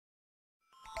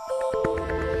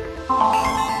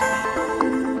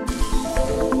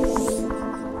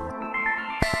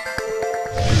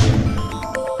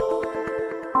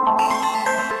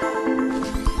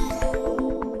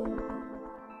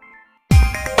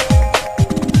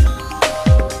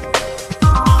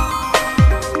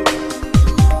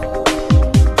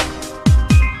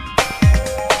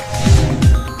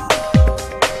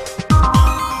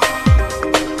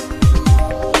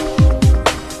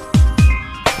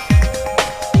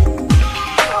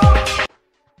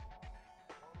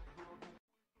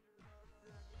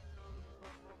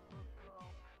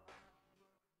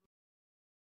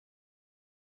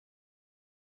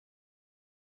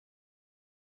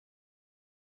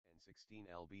16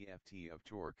 lb-ft of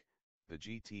torque. The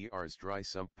GTR's dry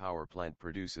sump power plant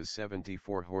produces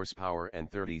 74 horsepower and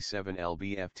 37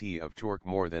 lb-ft of torque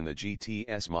more than the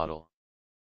GTS model.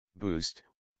 Boost,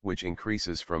 which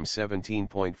increases from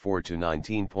 17.4 to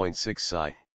 19.6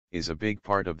 psi, is a big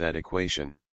part of that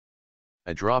equation.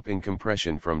 A drop in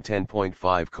compression from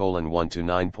 10.5:1 to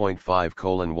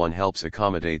 9.5:1 helps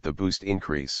accommodate the boost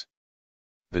increase.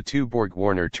 The two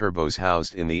Borg-Warner turbos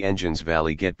housed in the engine's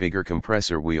valley get bigger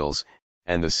compressor wheels,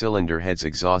 and the cylinder head's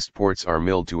exhaust ports are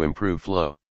milled to improve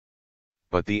flow.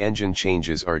 But the engine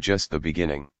changes are just the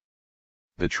beginning.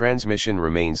 The transmission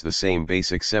remains the same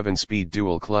basic 7-speed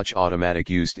dual-clutch automatic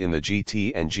used in the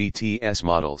GT and GTS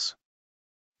models.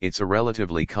 It's a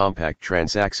relatively compact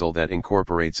transaxle that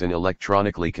incorporates an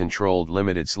electronically controlled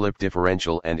limited slip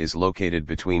differential and is located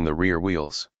between the rear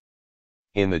wheels.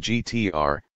 In the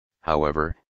GTR,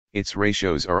 however, its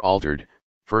ratios are altered.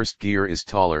 First gear is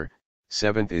taller,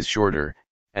 seventh is shorter,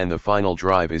 and the final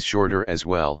drive is shorter as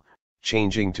well,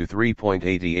 changing to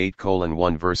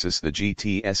 3.88:1 versus the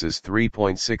GTS's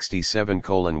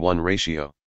 3.67:1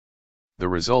 ratio. The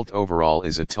result overall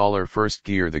is a taller first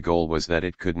gear. The goal was that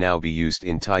it could now be used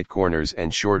in tight corners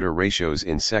and shorter ratios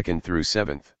in second through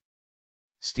seventh.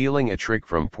 Stealing a trick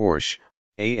from Porsche,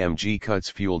 AMG cuts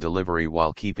fuel delivery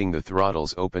while keeping the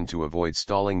throttles open to avoid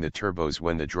stalling the turbos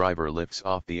when the driver lifts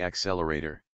off the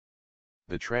accelerator.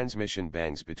 The transmission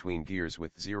bangs between gears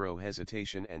with zero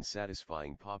hesitation and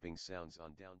satisfying popping sounds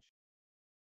on downshift.